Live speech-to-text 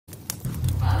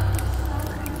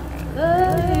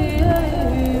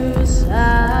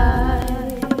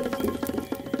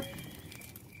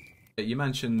You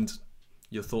mentioned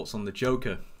your thoughts on the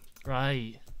Joker.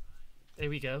 Right. Here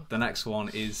we go. The next one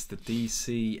is the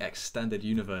DC Extended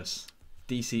Universe,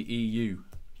 DCEU.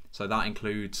 So that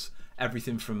includes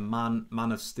everything from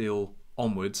Man of Steel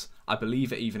onwards. I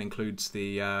believe it even includes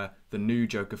the new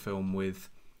Joker film with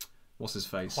what's his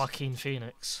face? Joaquin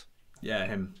Phoenix. Yeah,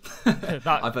 him.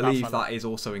 That, I believe that is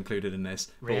also included in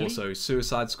this. Really? But also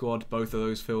Suicide Squad, both of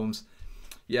those films.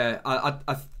 Yeah, I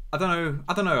don't know.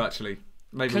 I don't know actually.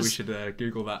 Maybe we should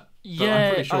Google that. But Yeah,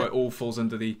 I'm pretty sure it all falls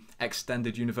under the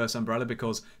Extended Universe umbrella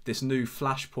because this new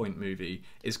Flashpoint movie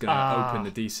is going to open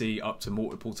the DC up to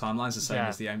multiple timelines, the same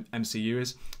as the MCU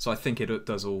is. So I think it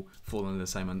does all fall under the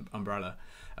same umbrella.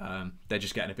 They're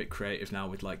just getting a bit creative now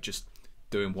with like just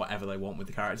doing whatever they want with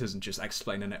the characters and just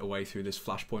explaining it away through this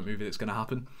Flashpoint movie that's going to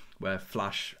happen, where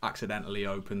Flash accidentally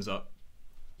opens up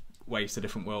ways to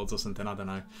different worlds or something. I don't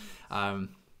know.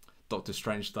 Doctor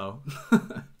Strange style.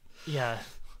 Yeah.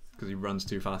 Because he runs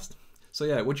too fast. So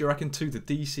yeah, what do you reckon to the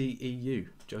DCEU,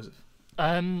 Joseph?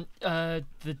 The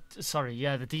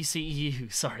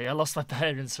DCEU. Sorry, I lost my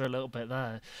parents for a little bit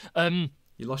there. You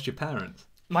lost your parents?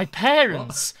 My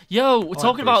parents? What? Yo, we're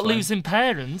talking about losing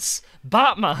parents.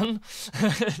 Batman.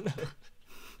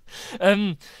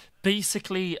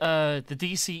 Basically, the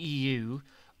DCEU.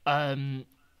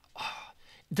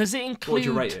 Does it include? What would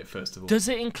you rate it first of all? Does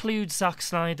it include Zack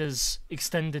Snyder's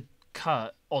extended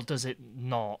cut, or does it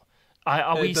not?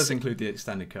 It does include the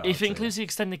extended cut. If it includes the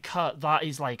extended cut, that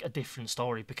is like a different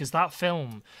story because that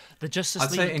film, the Justice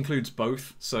League. I'd say it includes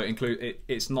both. So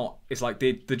it's not. It's like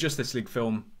the Justice League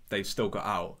film they've still got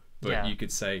out, but you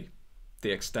could say the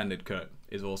extended cut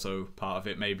is also part of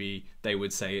it. Maybe they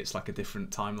would say it's like a different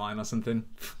timeline or something.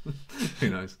 Who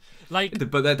knows?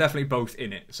 But they're definitely both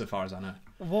in it, so far as I know.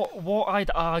 What I'd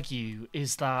argue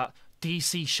is that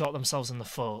DC shot themselves in the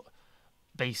foot,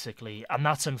 basically, and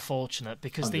that's unfortunate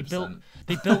because 100%.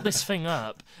 they built this thing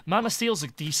up. Man of Steel's a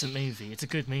decent movie. It's a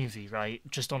good movie, right?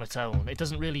 Just on its own. It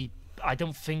doesn't really. I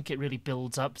don't think it really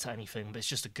builds up to anything, but it's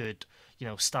just a good,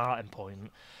 starting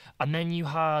point. And then you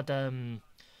had,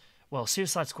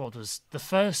 Suicide Squad was the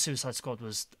first Suicide Squad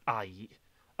was aight.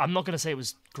 I'm not going to say it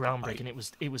was groundbreaking. It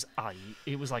was aight.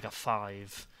 It was like a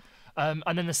 5.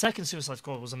 And then the second Suicide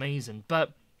Squad was amazing,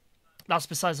 but that's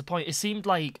besides the point. It seemed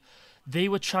like they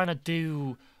were trying to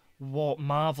do what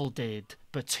Marvel did,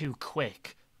 but too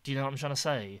quick. Do you know what I'm trying to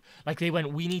say? Like they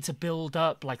went, we need to build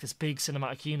up like this big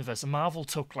cinematic universe, and Marvel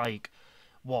took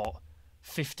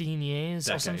 15 years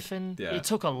or something. Yeah. It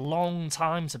took a long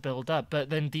time to build up,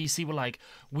 but then DC were like,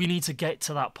 we need to get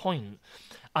to that point.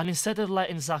 And instead of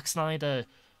letting Zack Snyder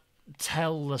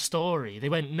tell the story, they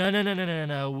went,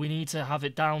 no, we need to have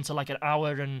it down to like an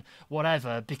hour and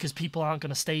whatever because people aren't going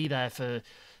to stay there for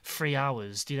 3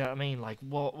 hours. Do you know what I mean? Like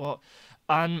what?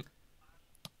 And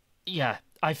yeah,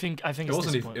 I think it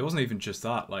wasn't even just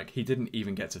that. Like he didn't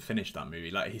even get to finish that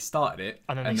movie. Like he started it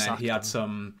and then he had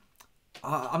some.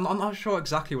 I'm not sure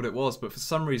exactly what it was, but for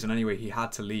some reason anyway, he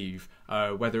had to leave.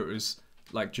 Whether it was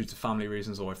like due to family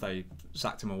reasons or if they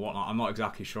sacked him or whatnot, I'm not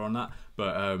exactly sure on that.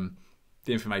 But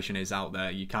the information is out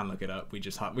there. You can look it up. We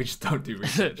just don't do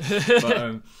research.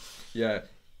 But yeah.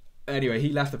 Anyway, he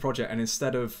left the project, and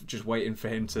instead of just waiting for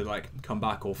him to like come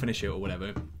back or finish it or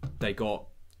whatever, they got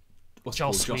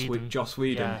Joss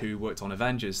Whedon, who worked on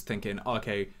Avengers, thinking,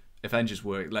 okay, Avengers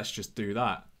work, let's just do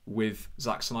that with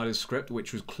Zack Snyder's script,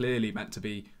 which was clearly meant to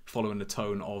be following the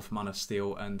tone of Man of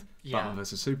Steel and Batman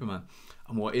vs Superman.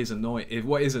 And what is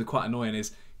quite annoying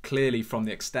is clearly from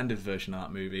the extended version of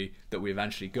that movie that we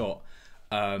eventually got,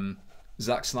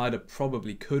 Zack Snyder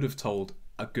probably could have told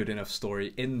a good enough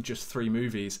story in just 3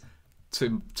 movies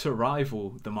to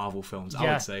rival the Marvel films.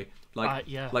 I would say,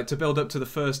 like to build up to the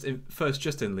first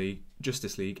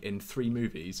Justice League in 3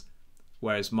 movies,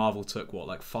 whereas Marvel took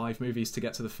 5 movies to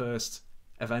get to the first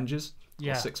Avengers,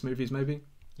 or 6 movies maybe.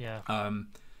 Yeah.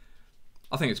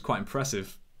 I think it's quite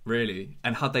impressive, really.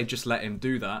 And had they just let him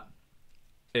do that,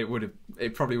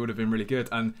 it probably would have been really good.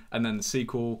 And then the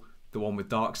sequel, the one with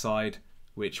Darkseid,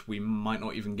 which we might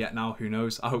not even get now. Who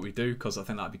knows? I hope we do, because I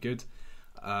think that'd be good.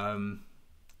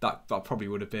 That probably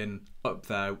would have been up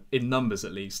there in numbers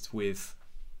at least with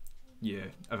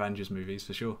Avengers movies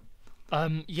for sure.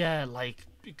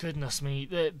 Goodness me,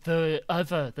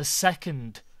 the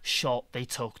second shot they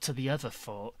took to the other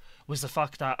foot was the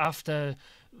fact that after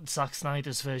Zack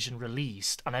Snyder's version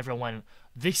released and everyone went,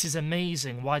 this is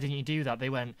amazing, why didn't you do that? They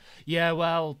went, yeah,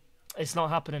 well, it's not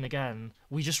happening again.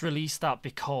 We just released that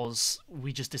because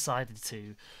we just decided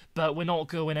to, but we're not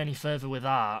going any further with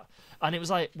that. And it was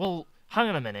like, well, hang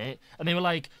on a minute. And they were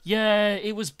like, yeah,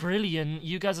 it was brilliant.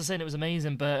 You guys are saying it was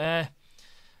amazing, but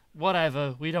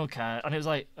whatever, we don't care. And it was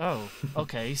like, oh,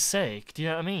 okay, sick. Do you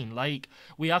know what I mean? Like,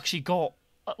 we actually got,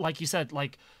 like you said,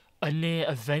 like a near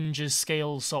Avengers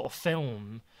scale sort of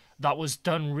film that was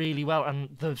done really well,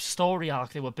 and the story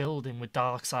arc they were building with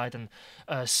Darkseid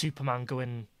and Superman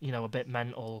going, you know, a bit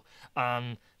mental,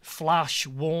 and Flash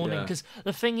warning. Because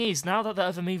the thing is, now that the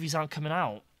other movies aren't coming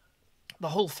out, the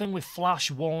whole thing with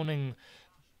Flash warning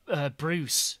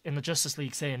Bruce in the Justice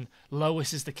League saying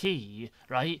Lois is the key,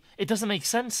 right? It doesn't make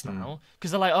sense now, because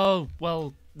they're like, oh,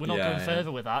 well, we're not going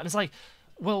further with that. And it's like,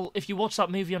 well, if you watch that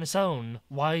movie on its own,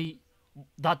 why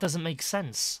that doesn't make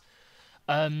sense?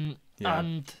 And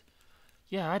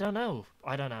yeah, I don't know.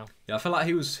 Yeah, I feel like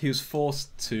he was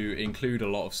forced to include a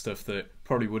lot of stuff that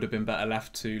probably would have been better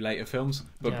left to later films,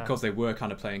 but because they were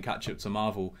kind of playing catch up to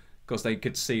Marvel, because they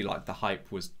could see like the hype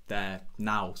was there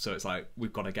now, so it's like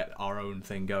we've got to get our own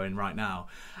thing going right now.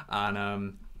 And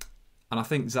I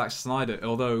think Zack Snyder,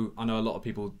 although I know a lot of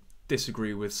people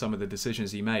disagree with some of the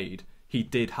decisions he made, he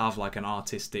did have like an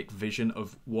artistic vision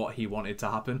of what he wanted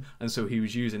to happen, and so he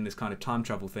was using this kind of time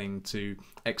travel thing to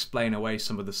explain away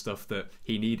some of the stuff that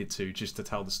he needed to, just to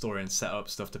tell the story and set up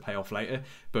stuff to pay off later.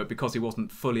 But because he wasn't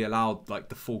fully allowed like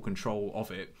the full control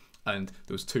of it, and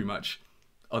there was too much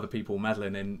other people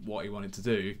meddling in what he wanted to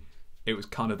do, it was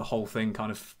kind of, the whole thing kind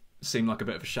of seemed like a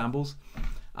bit of a shambles.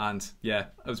 And yeah,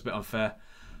 it was a bit unfair.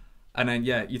 And then,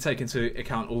 yeah, you take into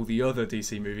account all the other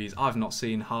DC movies. I've not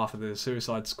seen half of the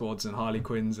Suicide Squads and Harley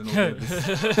Quinns and all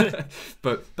this.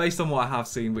 But based on what I have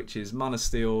seen, which is Man of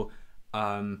Steel,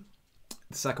 the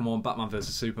second one, Batman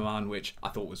vs Superman, which I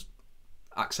thought was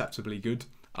acceptably good.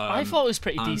 I thought it was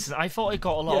pretty decent. I thought it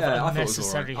got a lot of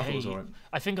unnecessary hate.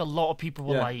 I think a lot of people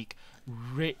were like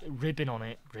ribbing on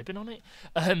it.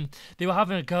 They were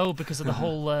having a go because of the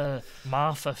whole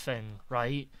Martha thing,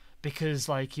 right? Because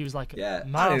like he was like, I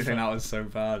Martha. didn't think that was so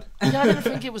bad. Yeah, I didn't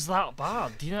think it was that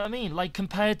bad. Do you know what I mean? Like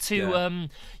compared to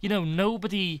you know,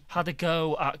 nobody had a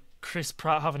go at Chris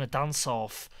Pratt having a dance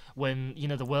off when, you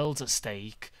know, the world's at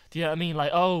stake. Do you know what I mean?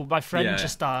 Like, oh, my friend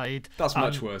just died. That's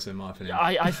much worse in my opinion.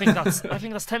 I think that's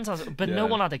 10 times. But no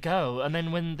one had a go. And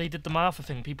then when they did the Martha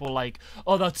thing, people were like,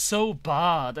 oh, that's so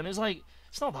bad. And it was like,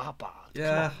 it's not that bad.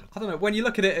 Yeah, I don't know. When you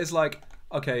look at it as like,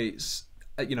 okay,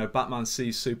 you know, Batman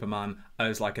sees Superman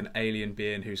as like an alien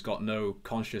being who's got no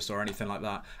conscience or anything like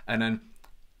that, and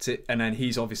then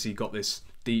he's obviously got this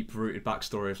deep-rooted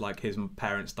backstory of like his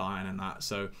parents dying and that.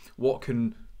 So what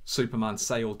can Superman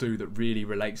say or do that really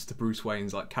relates to Bruce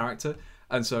Wayne's like character?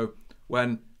 And so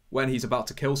when he's about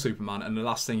to kill Superman and the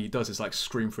last thing he does is like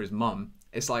scream for his mum,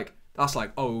 it's like, that's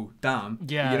like, oh damn,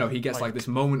 you know, he gets like this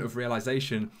moment of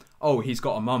realization. Oh, he's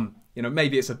got a mum. You know,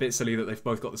 maybe it's a bit silly that they've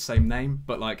both got the same name,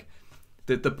 but like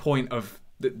the point of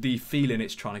the feeling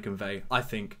it's trying to convey, I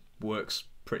think works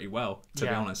pretty well, to be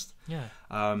honest. Yeah.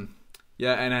 And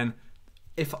then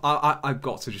if I've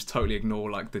got to just totally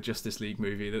ignore like the Justice League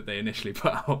movie that they initially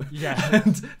put out,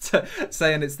 and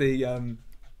saying it's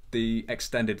the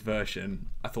extended version,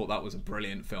 I thought that was a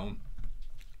brilliant film.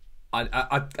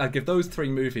 I'd give those three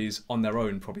movies on their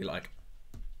own probably like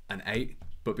an 8,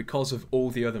 but because of all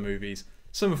the other movies,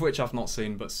 some of which I've not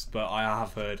seen, but I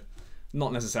have heard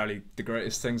not necessarily the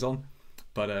greatest things on,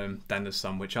 but then there's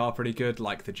some which are pretty good,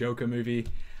 like the Joker movie.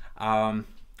 On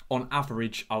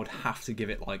average, I would have to give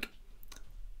it like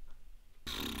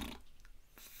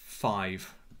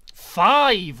 5.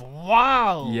 5?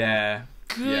 Wow. Yeah.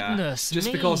 Goodness me.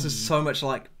 Just because there's so much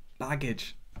like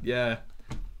baggage. Yeah.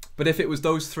 But if it was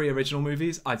those 3 original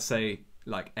movies, I'd say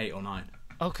like 8 or 9.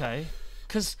 Okay.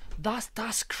 Because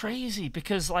that's crazy,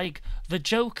 because like the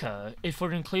Joker, if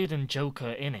we're including Joker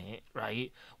in it,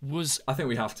 right, was, I think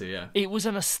we have to, yeah. It was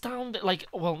an astounding, like,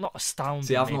 well, not astounding.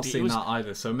 See, I've not seen that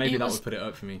either, so maybe that would put it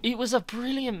up for me. It was a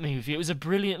brilliant movie. It was a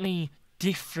brilliantly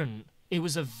different. It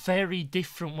was a very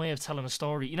different way of telling a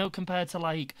story. You know, compared to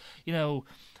like, you know,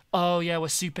 oh yeah, we're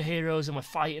superheroes and we're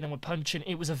fighting and we're punching.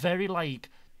 It was a very like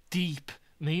deep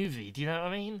movie. Do you know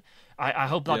what I mean? I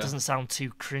hope that doesn't sound too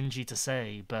cringy to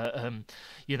say, but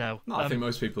you know. No, I think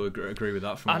most people agree with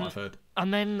that from what I've heard.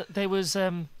 And then there was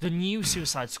the new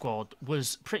Suicide Squad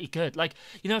was pretty good. Like,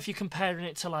 you know, if you're comparing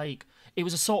it to like, it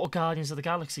was a sort of Guardians of the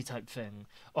Galaxy type thing.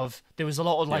 Of there was a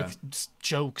lot of like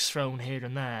jokes thrown here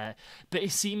and there, but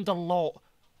it seemed a lot.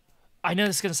 I know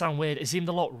this is gonna sound weird. It seemed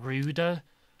a lot ruder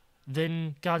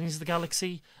than Guardians of the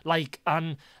Galaxy. Like,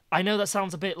 and I know that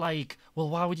sounds a bit like, well,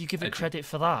 why would you give it credit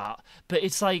for that? But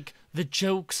it's like the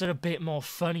jokes are a bit more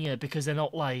funnier because they're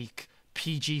not like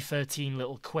PG-13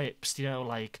 little quips, you know,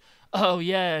 like, oh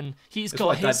yeah, and he's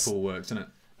got his... It's why Deadpool works, isn't it?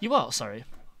 You what? Sorry?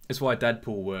 It's why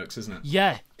Deadpool works, isn't it?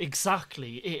 Yeah,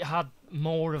 exactly. It had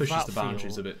more of that pushes the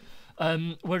boundaries a bit.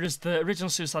 Whereas the original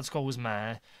Suicide Squad was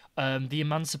meh. The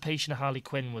Emancipation of Harley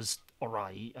Quinn was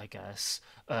alright, I guess.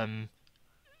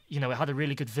 You know, it had a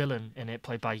really good villain in it,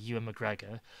 played by Ewan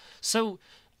McGregor. So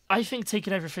I think,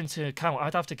 taking everything into account,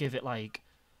 I'd have to give it like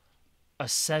a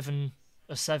 7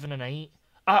 and 8.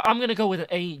 I'm going to go with an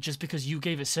 8 just because you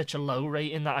gave it such a low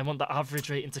rating that I want the average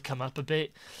rating to come up a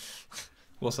bit.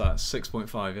 What's that?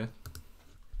 6.5, yeah?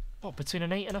 What, between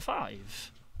an 8 and a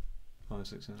 5? 5,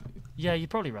 6, 7, 8. Yeah, you're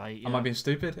probably right. Yeah. Am I being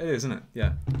stupid? It is, isn't it?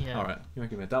 Yeah. Yeah. All right. You're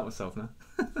making me doubt myself now.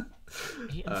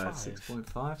 8 and 5.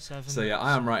 6.5. 7. So yeah,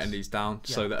 I am writing these down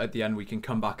Yeah. so that at the end we can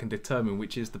come back and determine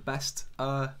which is the best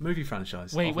movie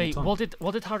franchise. Wait, of all time,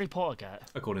 what did Harry Potter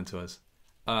get? according to us.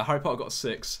 Harry Potter got a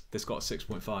 6. This got a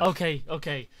 6.5.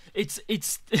 Okay.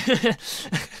 It's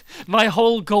my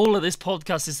whole goal of this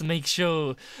podcast is to make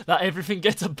sure that everything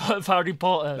gets above Harry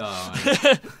Potter.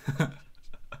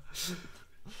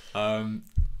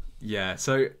 Yeah.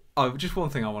 So just one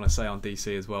thing I want to say on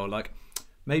DC as well. Like,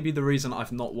 maybe the reason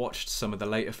I've not watched some of the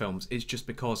later films is just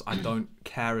because I don't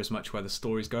care as much where the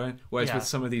story's going. Whereas with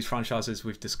some of these franchises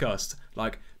we've discussed,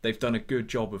 like, they've done a good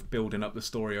job of building up the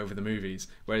story over the movies.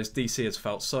 Whereas DC has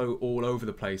felt so all over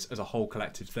the place as a whole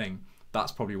collective thing.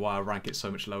 That's probably why I rank it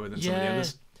so much lower than some of the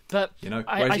others. But you know,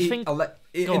 I think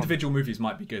individual movies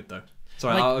might be good though.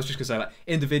 Sorry, I was just gonna say, like,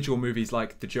 individual movies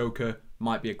like The Joker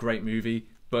might be a great movie,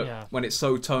 but when it's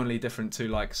so tonally different to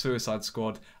like Suicide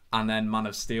Squad and then Man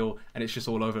of Steel, and it's just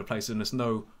all over the place, and there's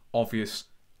no obvious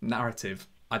narrative,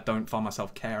 I don't find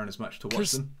myself caring as much to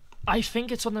watch them. I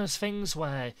think it's one of those things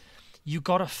where you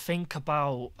gotta think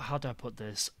about, how do I put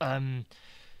this?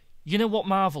 You know what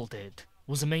Marvel did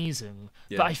was amazing,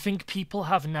 but I think people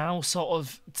have now sort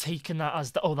of taken that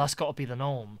as that's got to be the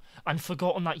norm, and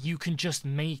forgotten that you can just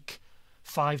make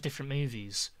 5 different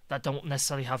movies that don't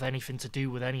necessarily have anything to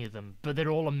do with any of them, but they're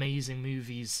all amazing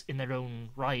movies in their own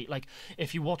right. Like,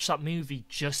 if you watch that movie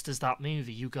just as that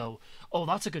movie, you go, oh,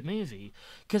 that's a good movie.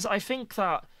 Because I think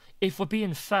that, if we're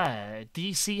being fair,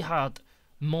 DC had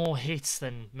more hits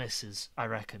than misses, I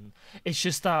reckon. It's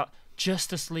just that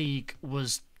Justice League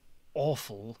was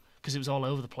awful because it was all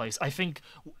over the place. I think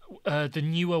the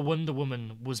newer Wonder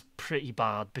Woman was pretty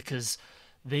bad because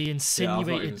they insinuated...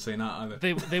 Yeah, I've not even seen that either.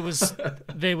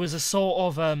 There was a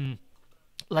sort of,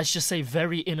 let's just say,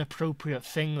 very inappropriate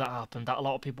thing that happened that a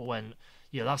lot of people went,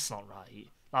 yeah, that's not right.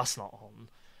 That's not on.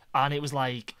 And it was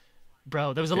like,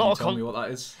 bro, there was a lot of... Can you tell me what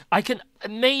that is? I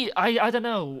don't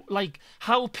know. Like,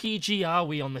 how PG are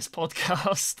we on this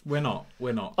podcast? We're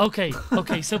not.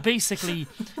 Okay, so basically,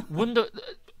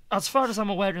 as far as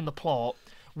I'm aware in the plot,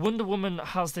 Wonder Woman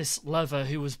has this lover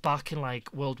who was back in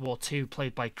like World War II,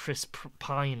 played by Chris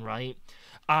Pine, right?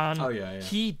 And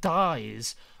he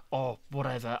dies or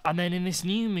whatever. And then in this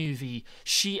new movie,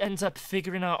 she ends up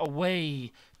figuring out a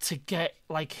way to get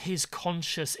like his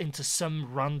conscious into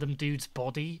some random dude's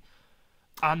body.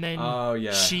 And then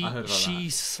she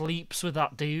sleeps with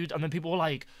that dude. And then people were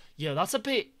like, yo, that's a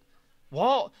bit...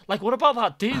 What? Like, what about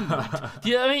that dude? Do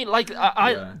you know what I mean? Like,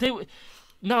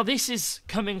 Now, this is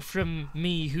coming from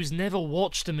me who's never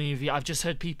watched the movie. I've just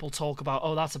heard people talk about,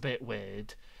 oh, that's a bit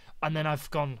weird. And then I've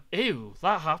gone, ew,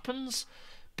 that happens?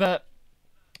 But,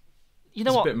 you know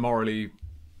it's what? It's a bit morally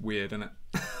weird, isn't it?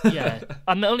 Yeah.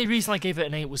 And the only reason I gave it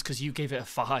an 8 was because you gave it a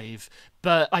 5.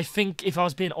 But I think if I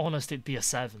was being honest, it'd be a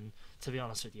 7, to be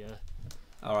honest with you.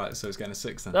 Alright, so it's getting a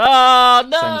 6 then. Ah,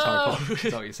 no! Same as Harry Potter. Is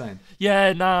that what you're saying?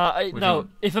 Yeah, no.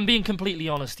 If I'm being completely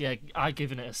honest, yeah, I've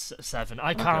given it a 7.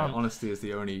 I can't. Honesty is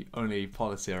the only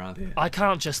policy around here. I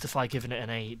can't justify giving it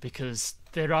an 8 because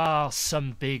there are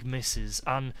some big misses.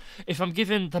 And if I'm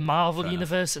giving the Marvel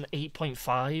universe an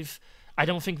 8.5, I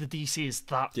don't think the DC is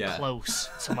that close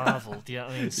to Marvel. Do you know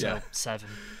what I mean? So 7,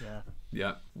 yeah.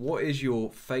 Yeah. What is your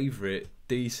favourite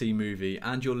DC movie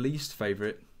and your least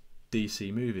favourite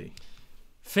DC movie?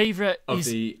 Favorite of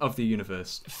the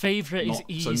universe. Favorite is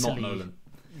easily. So not Nolan.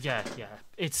 Yeah.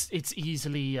 It's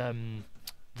easily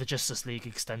the Justice League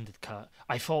extended cut.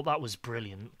 I thought that was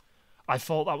brilliant. I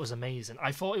thought that was amazing.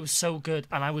 I thought it was so good,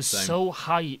 and I was so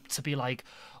hyped to be like,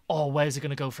 oh, where's it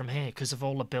going to go from here? Because of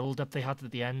all the build-up they had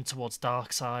at the end towards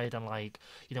Darkseid and, like,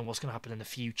 you know, what's going to happen in the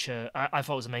future. I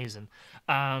thought it was amazing.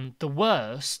 And the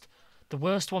worst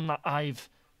one that I've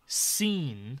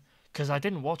seen, because I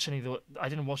didn't watch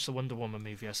the Wonder Woman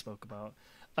movie I spoke about.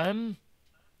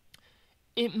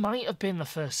 It might have been the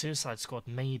first Suicide Squad,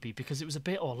 maybe, because it was a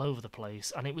bit all over the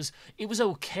place, and it was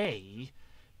okay,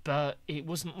 but it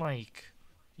wasn't like,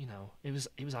 you know, it was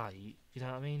aight, you know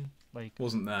what I mean? Like,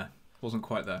 wasn't there. Wasn't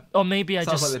quite there. Or maybe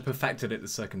Sounds like they perfected it the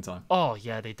second time. Oh,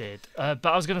 yeah, they did. But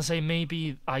I was going to say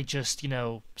maybe I just,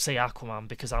 say Aquaman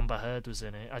because Amber Heard was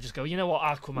in it. I just go, you know what,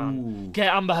 Aquaman,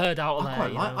 get Amber Heard out of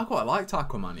there. I quite liked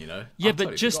Aquaman, Yeah,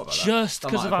 but just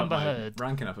because of Amber Heard.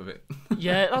 Ranking up a bit.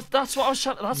 Yeah, that's what I was.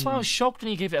 That's why I was shocked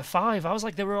when you gave it a 5. I was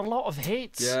like, there were a lot of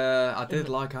hits. Yeah, I did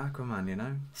like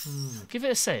Aquaman, Give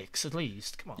it a 6 at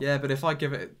least. Come on. Yeah, but if I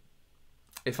give it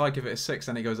a 6,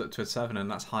 then it goes up to a 7, and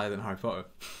that's higher than Harry Potter.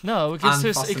 No, it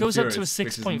goes up to a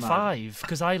 6.5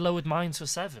 because I lowered mine to a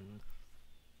 7.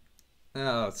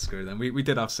 Oh, screw them. We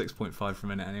did have 6.5 for a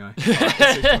minute anyway.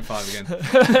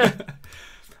 6.5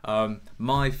 again.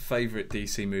 My favourite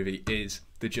DC movie is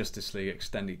the Justice League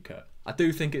Extended Cut. I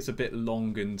do think it's a bit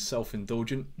long and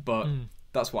self-indulgent, but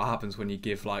that's what happens when you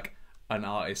give like an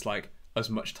artist like as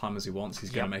much time as he wants. He's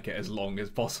going to make it as long as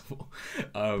possible.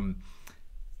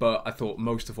 But I thought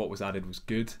most of what was added was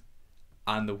good,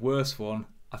 and the worst one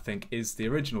I think is the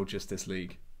original Justice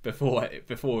League before it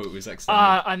was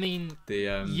extended. I mean,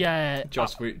 the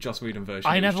Joss Whedon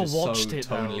version. I never was just watched it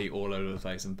totally though. all over the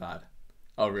place and bad.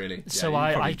 Oh really? So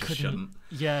I couldn't. Shouldn't.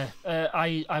 Yeah,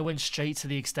 I went straight to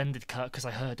the extended cut because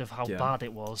I heard of how bad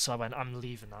it was. So I went, I'm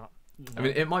leaving that. No. I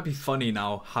mean, it might be funny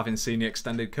now having seen the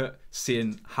extended cut,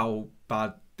 seeing how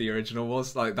bad the original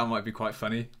was. Like that might be quite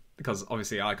funny. Because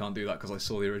obviously I can't do that because I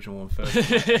saw the original one first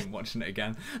and watching it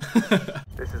again.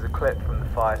 This is a clip from the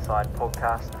Fireside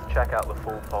podcast. Check out the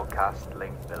full podcast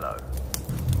link below.